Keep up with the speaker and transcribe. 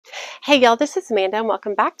Hey y'all, this is Amanda and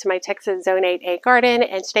welcome back to my Texas Zone 8A garden,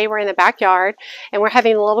 and today we're in the backyard and we're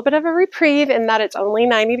having a little bit of a reprieve in that it's only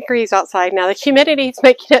 90 degrees outside. Now the humidity is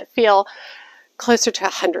making it feel closer to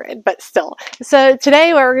 100, but still. So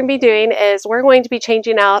today what we're going to be doing is we're going to be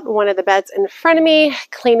changing out one of the beds in front of me,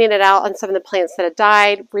 cleaning it out on some of the plants that have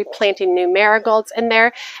died, replanting new marigolds in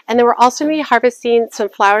there, and then we're also going to be harvesting some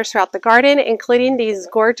flowers throughout the garden, including these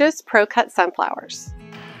gorgeous ProCut sunflowers.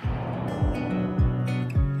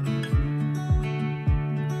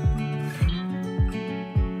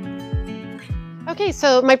 Okay,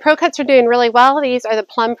 so my ProCuts are doing really well. These are the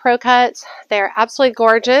plum ProCuts. They're absolutely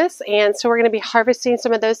gorgeous, and so we're going to be harvesting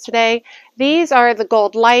some of those today. These are the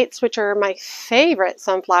gold lights, which are my favorite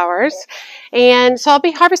sunflowers, and so I'll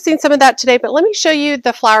be harvesting some of that today, but let me show you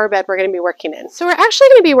the flower bed we're going to be working in. So we're actually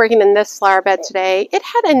going to be working in this flower bed today. It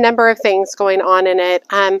had a number of things going on in it.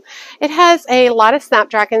 It has a lot of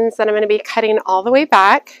snapdragons that I'm going to be cutting all the way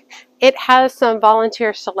back. It has some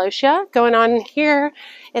volunteer celosia going on in here.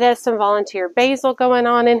 It has some volunteer basil going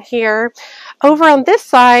on in here. Over on this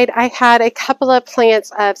side, I had a couple of plants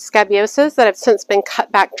of scabiosas that have since been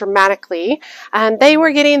cut back dramatically. They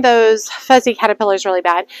were getting those fuzzy caterpillars really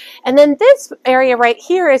bad. And then this area right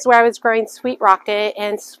here is where I was growing Sweet Rocket,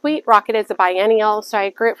 and Sweet Rocket is a biennial, so I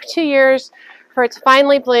grew it for 2 years for it to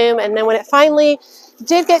finally bloom. And then when it finally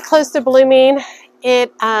did get close to blooming,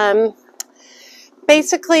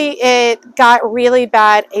 basically it got really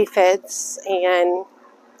bad aphids and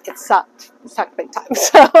it sucked big time.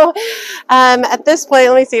 So at this point,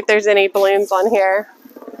 let me see if there's any blooms on here.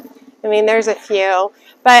 I mean, there's a few,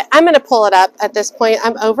 but I'm going to pull it up at this point.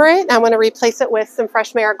 I'm over it, and I'm going to replace it with some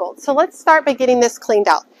fresh marigolds. So let's start by getting this cleaned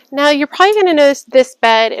out. Now you're probably going to notice this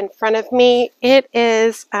bed in front of me. It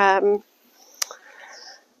is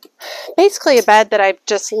basically a bed that I've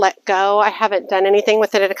just let go. I haven't done anything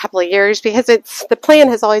with it in a couple of years because the plan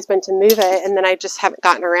has always been to move it, and then I just haven't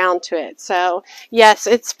gotten around to it. So yes,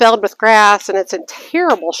 it's filled with grass and it's in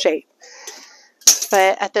terrible shape,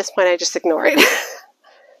 but at this point I just ignore it.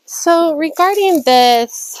 So regarding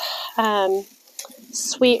this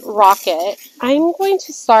Sweet Rocket, I'm going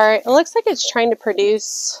to start, it looks like it's trying to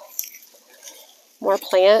produce more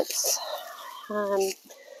plants.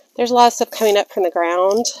 There's a lot of stuff coming up from the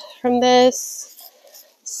ground from this.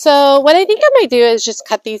 So what I think I might do is just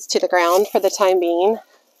cut these to the ground for the time being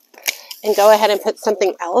and go ahead and put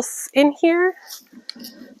something else in here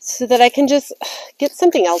so that I can just get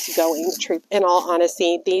something else going. In all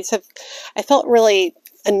honesty, I felt really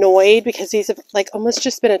annoyed because these have like almost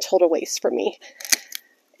just been a total waste for me.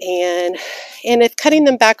 And if cutting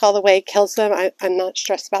them back all the way kills them, I'm not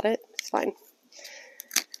stressed about it. It's fine.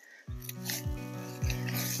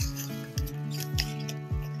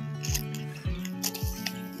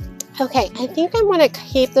 Okay, I think I'm going to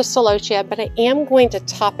keep the celosia, but I am going to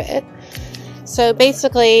top it. So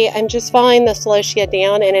basically, I'm just following the celosia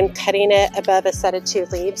down and then cutting it above a set of 2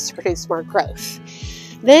 leaves to produce more growth.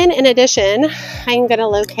 Then in addition, I'm going to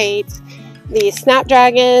locate the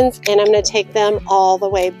snapdragons, and I'm going to take them all the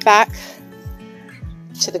way back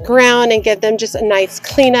to the ground and give them just a nice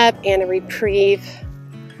cleanup and a reprieve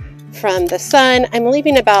from the sun. I'm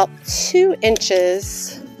leaving about 2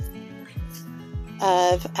 inches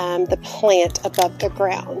of the plant above the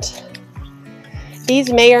ground.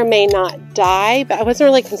 These may or may not die, but I wasn't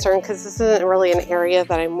really concerned because this isn't really an area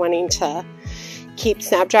that I'm wanting to keep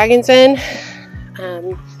snapdragons in.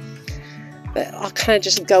 But I'll kind of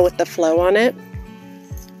just go with the flow on it.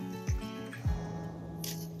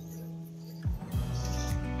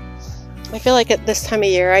 I feel like at this time of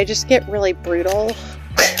year I just get really brutal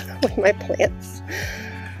with my plants.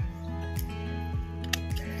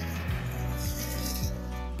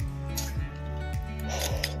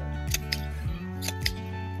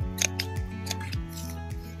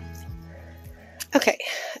 Okay,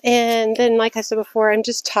 and then like I said before, I'm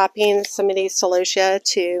just topping some of these celosia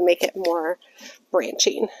to make it more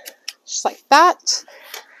branching, just like that.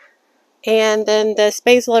 And then this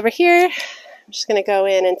basil over here, I'm just going to go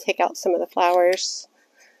in and take out some of the flowers.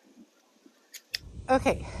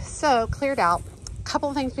 Okay, so cleared out. A couple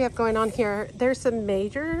of things we have going on here. There's some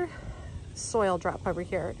major soil drop over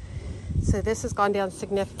here. So this has gone down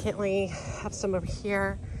significantly. I have some over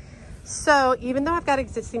here. So even though I've got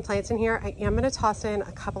existing plants in here, I am going to toss in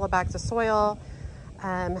a couple of bags of soil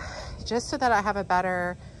just so that I have a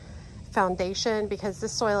better foundation, because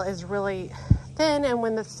this soil is really thin, and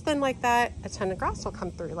when it's thin like that, a ton of grass will come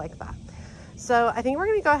through like that. So I think we're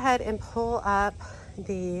going to go ahead and pull up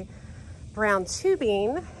the brown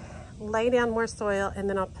tubing, lay down more soil, and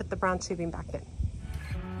then I'll put the brown tubing back in.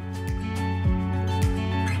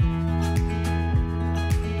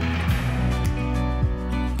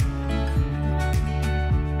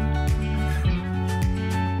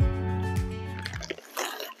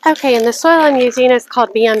 Okay, and the soil I'm using is called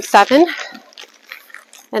BM7.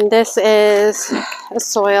 And this is a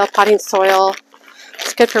soil, potting soil.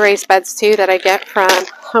 It's good for raised beds too, that I get from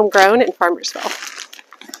Homegrown in Farmersville.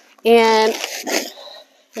 And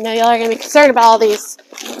I know y'all are going to be concerned about all these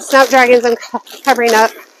snapdragons I'm covering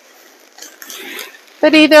up.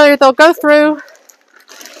 But either they'll grow through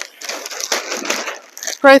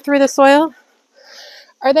the soil,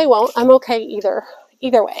 or they won't. I'm okay either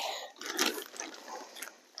way.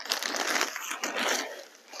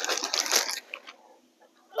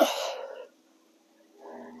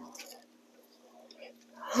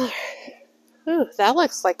 Ooh, that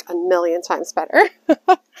looks like a million times better.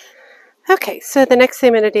 Okay, so the next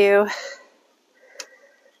thing I'm going to do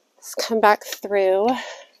is come back through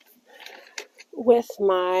with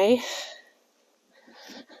my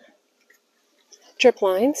drip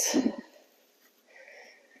lines.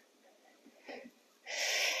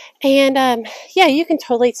 And yeah, you can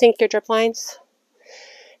totally sink your drip lines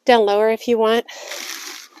down lower if you want.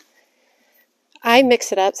 I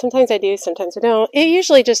mix it up. Sometimes I do, sometimes I don't. It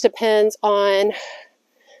usually just depends on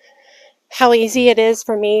how easy it is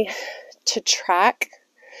for me to track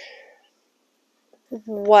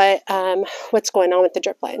what's going on with the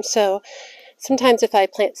drip line. So sometimes if I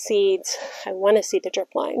plant seeds, I want to see the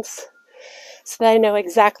drip lines so that I know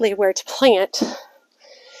exactly where to plant,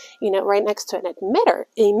 you know, right next to an emitter,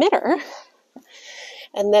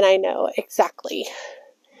 and then I know exactly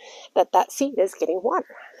that seed is getting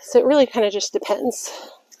water. So it really kind of just depends.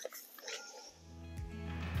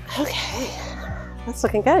 Okay, that's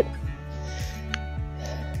looking good.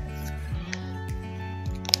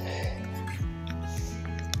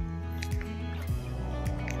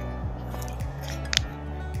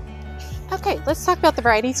 Okay, let's talk about the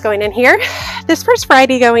varieties going in here. This first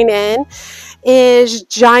variety going in is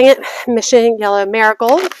Giant Mission Yellow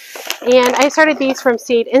Marigold. And I started these from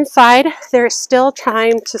seed inside. There's still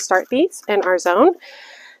time to start these in our zone.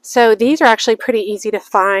 So these are actually pretty easy to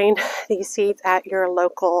find, these seeds at your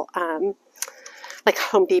local, like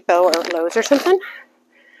Home Depot or Lowe's or something.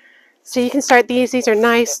 So you can start these. These are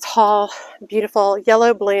nice, tall, beautiful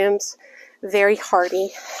yellow blooms, very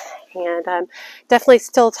hardy. And definitely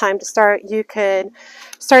still time to start. You could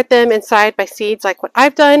start them inside by seeds like what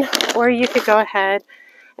I've done, or you could go ahead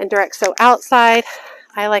and direct sow outside.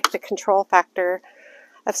 I like the control factor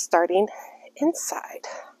of starting inside.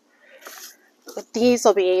 But these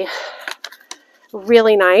will be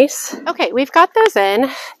really nice. Okay, we've got those in.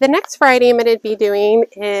 The next variety I'm going to be doing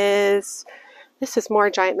is, this is more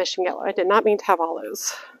Giant Mission Yellow. I did not mean to have all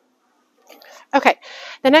those. Okay,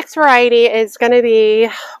 the next variety is going to be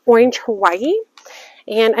Orange Hawaii.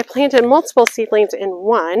 And I planted multiple seedlings in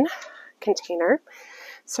one container.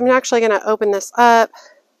 So I'm actually going to open this up,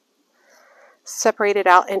 separate it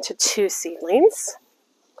out into two seedlings.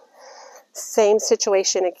 Same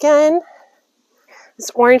situation again.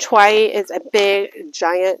 This Orange Hawaii is a big,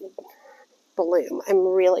 giant bloom. I'm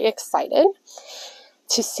really excited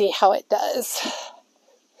to see how it does.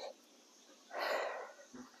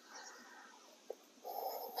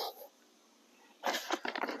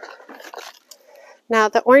 Now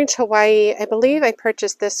the Orange Hawaii, I believe I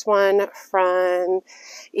purchased this one from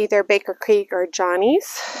either Baker Creek or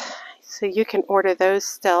Johnny's. So you can order those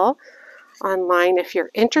still online if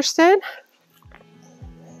you're interested.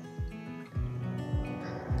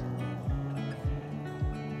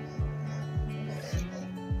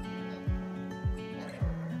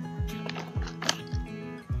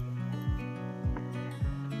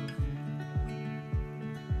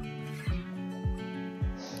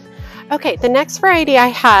 Okay, the next variety I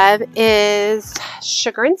have is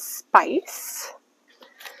Sugar and Spice.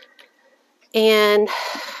 And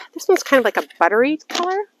this one's kind of like a buttery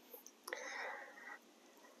color.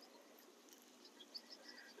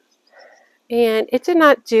 And it did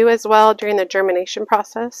not do as well during the germination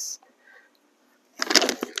process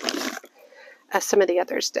as some of the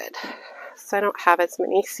others did. So I don't have as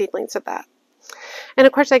many seedlings of that. And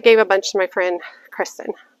of course I gave a bunch to my friend Kristen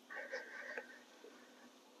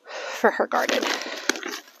for her garden.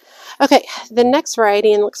 Okay, the next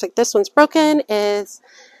variety, and it looks like this one's broken, is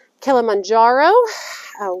Kilimanjaro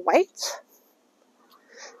White.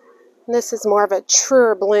 And this is more of a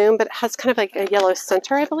truer bloom, but it has kind of like a yellow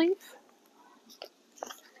center, I believe.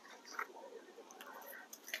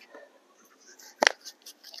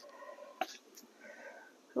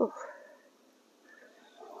 Ooh.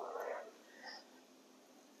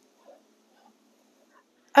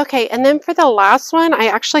 Okay, and then for the last one, I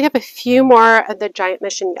actually have a few more of the Giant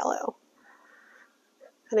Mission Yellow.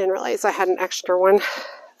 I didn't realize I had an extra one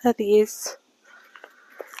of these.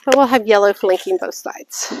 But we'll have yellow flanking both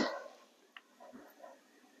sides.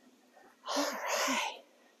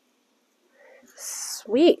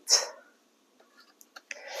 Sweet.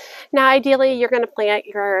 Now, ideally, you're going to plant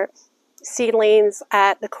your seedlings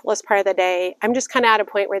at the coolest part of the day. I'm just kind of at a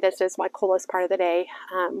point where this is my coolest part of the day.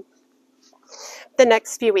 The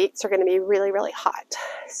next few weeks are going to be really, really hot.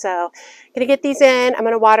 So I'm going to get these in. I'm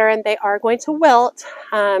going to water, and they are going to wilt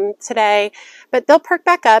today, but they'll perk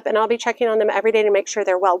back up, and I'll be checking on them every day to make sure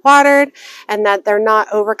they're well watered and that they're not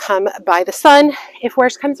overcome by the sun. If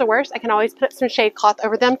worse comes to worse, I can always put some shade cloth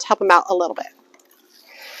over them to help them out a little bit.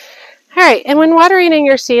 All right, and when watering in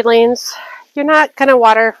your seedlings, you're not going to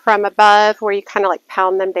water from above where you kind of like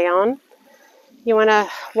pound them down. You want to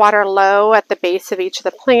water low at the base of each of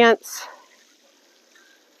the plants.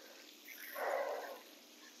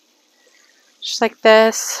 Just like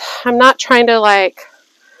this. I'm not trying to like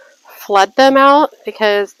flood them out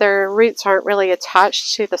because their roots aren't really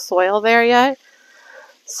attached to the soil there yet.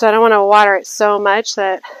 So I don't want to water it so much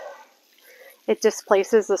that it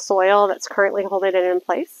displaces the soil that's currently holding it in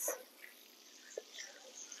place.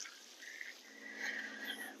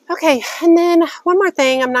 Okay, and then one more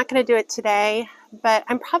thing. I'm not going to do it today, but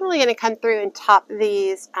I'm probably going to come through and top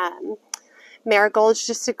these marigolds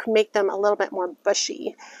just to make them a little bit more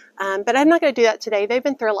bushy. But I'm not going to do that today. They've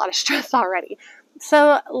been through a lot of stress already.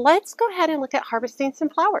 So let's go ahead and look at harvesting some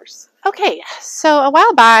flowers. Okay, so a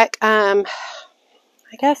while back, I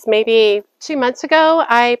guess maybe 2 months ago,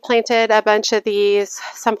 I planted a bunch of these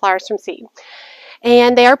sunflowers from seed.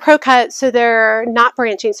 And they are ProCut, so they're not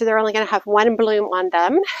branching, so they're only going to have one bloom on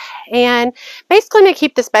them. And basically going to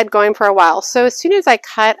keep this bed going for a while. So as soon as I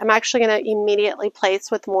cut, I'm actually going to immediately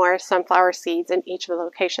place with more sunflower seeds in each of the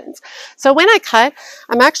locations. So when I cut,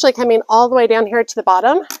 I'm actually coming all the way down here to the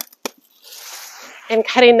bottom and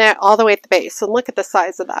cutting that all the way at the base. And look at the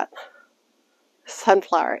size of that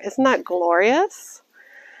sunflower. Isn't that glorious?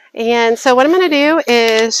 And so what I'm going to do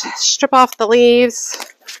is strip off the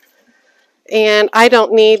leaves. And I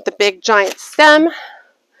don't need the big giant stem,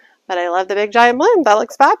 but I love the big giant bloom. That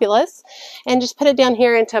looks fabulous. And just put it down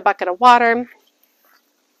here into a bucket of water.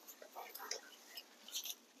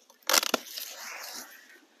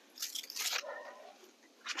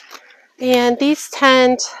 And these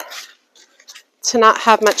tend to not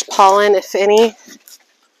have much pollen, if any.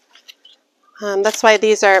 That's why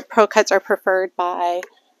these are ProCuts are preferred by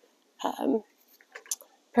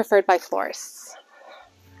florists.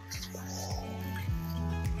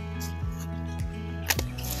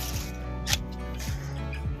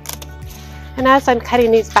 And as I'm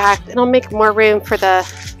cutting these back, it'll make more room for the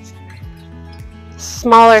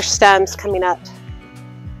smaller stems coming up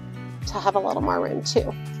to have a little more room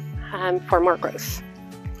too, for more growth.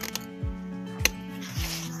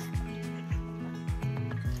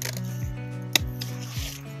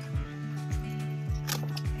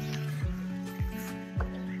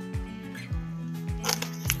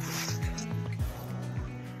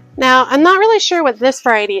 Now, I'm not really sure what this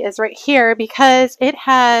variety is right here because it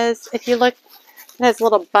has, if you look, it has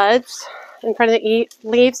little buds in front of the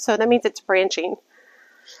leaves, so that means it's branching.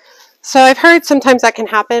 So I've heard sometimes that can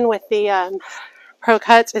happen with the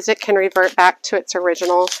ProCuts, is it can revert back to its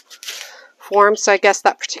original form, so I guess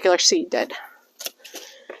that particular seed did.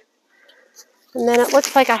 And then it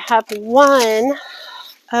looks like I have one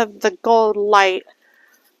of the gold light,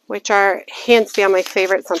 which are hands down my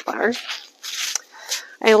favorite sunflower.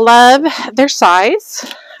 I love their size.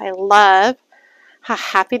 I love how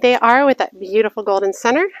happy they are with that beautiful golden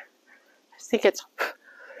center. I just think it's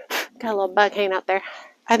got a little bug hanging out there.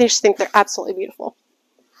 I just think they're absolutely beautiful.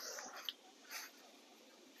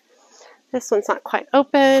 This one's not quite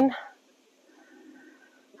open.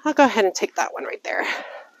 I'll go ahead and take that one right there.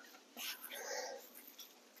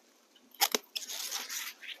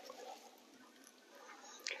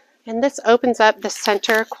 And this opens up the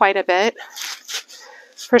center quite a bit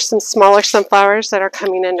for some smaller sunflowers that are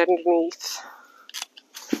coming in underneath.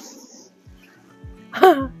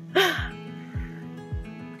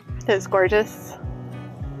 That's gorgeous.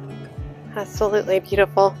 Absolutely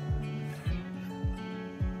beautiful.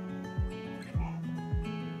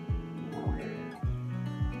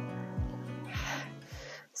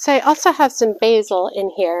 So I also have some basil in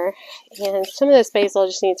here, and some of this basil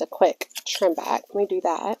just needs a quick trim back. Let me do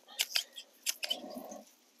that.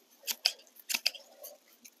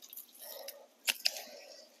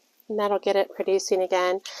 And that'll get it producing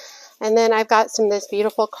again. And then I've got some of this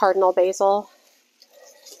beautiful cardinal basil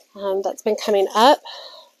that's been coming up.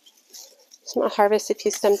 So I'm going to harvest a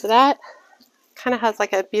few stems of that. Kind of has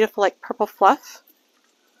like a beautiful like purple fluff.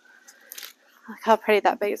 Look how pretty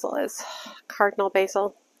that basil is. Cardinal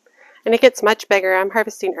basil. And it gets much bigger. I'm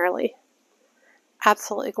harvesting early.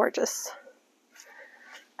 Absolutely gorgeous.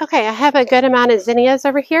 Okay, I have a good amount of zinnias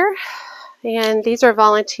over here. And these are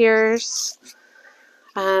volunteers.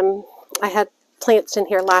 I had plants in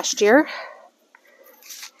here last year.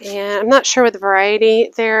 And I'm not sure what the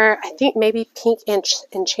variety. They're, I think, maybe pink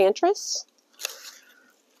enchantress.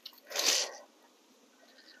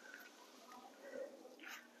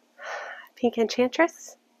 Pink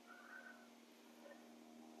enchantress.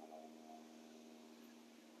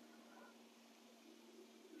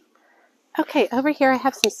 Okay, over here I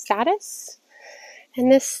have some status.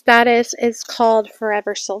 And this status is called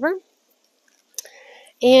Forever Silver.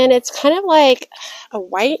 And it's kind of like a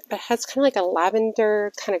white, but has kind of like a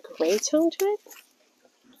lavender kind of gray tone to it.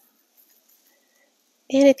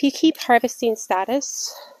 And if you keep harvesting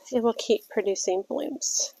status, it will keep producing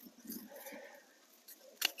blooms.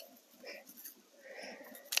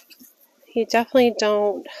 You definitely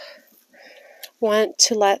don't want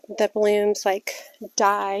to let the blooms like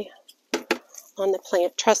die on the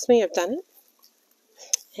plant. Trust me, I've done it.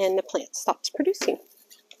 And the plant stops producing.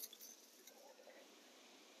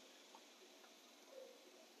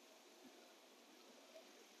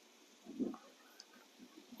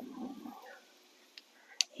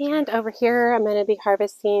 And over here, I'm going to be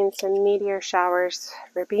harvesting some meteor showers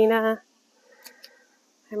verbena.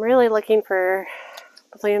 I'm really looking for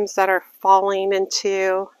blooms that are falling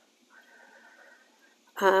into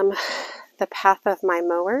the path of my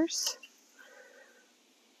mowers.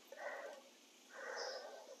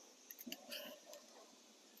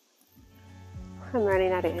 I'm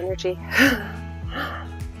running out of energy.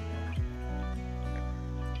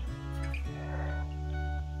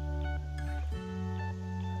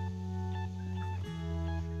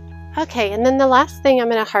 Okay, and then the last thing I'm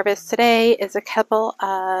going to harvest today is a couple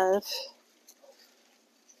of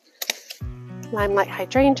limelight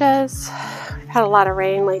hydrangeas. We've had a lot of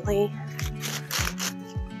rain lately,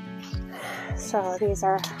 so these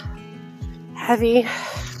are heavy,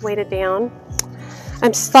 weighted down.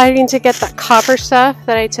 I'm starting to get that copper stuff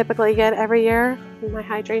that I typically get every year in my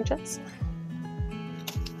hydrangeas.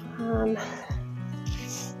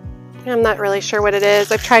 I'm not really sure what it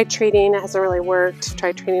is. I've tried treating, it hasn't really worked.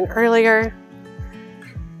 Tried treating earlier,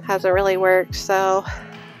 hasn't really worked, so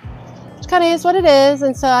it kind of is what it is.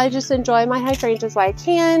 And so I just enjoy my hydrangeas while I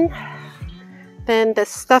can. Then this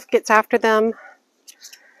stuff gets after them,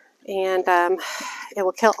 and it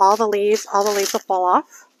will kill all the leaves. All the leaves will fall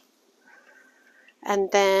off, and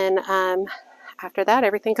then after that,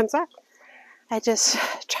 everything comes back. I just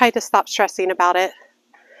try to stop stressing about it.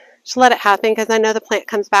 Just let it happen, because I know the plant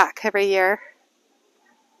comes back every year.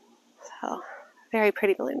 So, very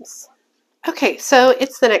pretty blooms. Okay, so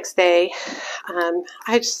it's the next day.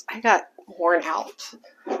 I got worn out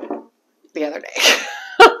the other day.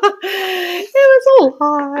 It was a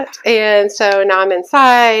lot. And so now I'm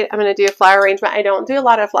inside. I'm going to do a flower arrangement. I don't do a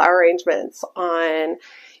lot of flower arrangements on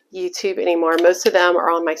YouTube anymore. Most of them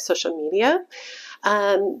are on my social media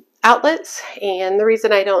outlets. And the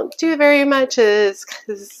reason I don't do very much is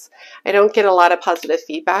because I don't get a lot of positive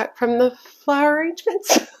feedback from the flower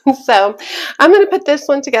arrangements. So I'm going to put this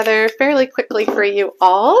one together fairly quickly for you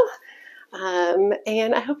all.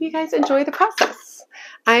 And I hope you guys enjoy the process.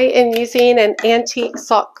 I am using an antique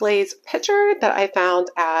salt glaze pitcher that I found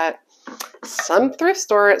at some thrift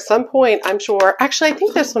store at some point, I'm sure. Actually, I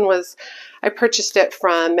think this one was, I purchased it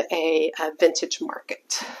from a vintage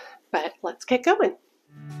market. But let's get going.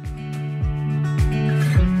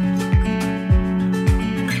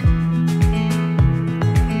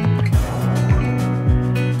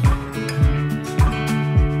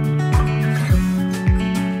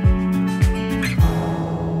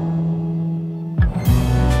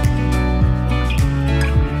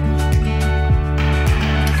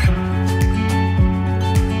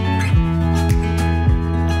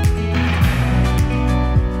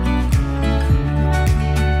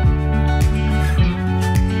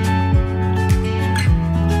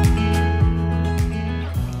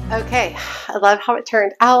 Okay, I love how it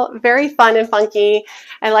turned out. Very fun and funky.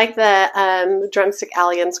 I like the drumstick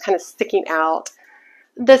alliums kind of sticking out.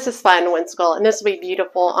 This is fun and whimsical, and this will be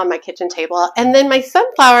beautiful on my kitchen table. And then my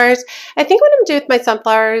sunflowers, I think what I'm going to do with my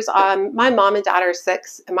sunflowers, my mom and dad are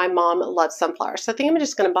 6, and my mom loves sunflowers. So I think I'm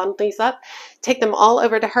just going to bundle these up, take them all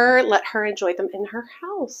over to her, let her enjoy them in her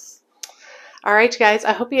house. All right, you guys,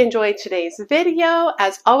 I hope you enjoyed today's video.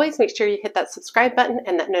 As always, make sure you hit that subscribe button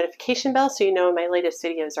and that notification bell so you know when my latest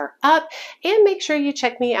videos are up. And make sure you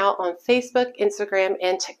check me out on Facebook, Instagram,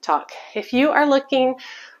 and TikTok. If you are looking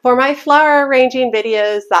For my flower arranging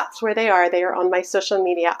videos, that's where they are. They are on my social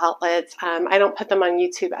media outlets. I don't put them on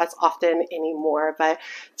YouTube as often anymore, but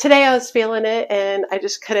today I was feeling it and I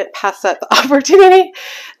just couldn't pass up the opportunity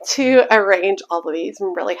to arrange all of these.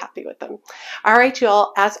 I'm really happy with them. All right,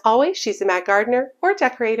 y'all. As always, she's a mad gardener or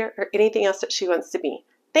decorator or anything else that she wants to be.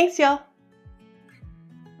 Thanks, y'all.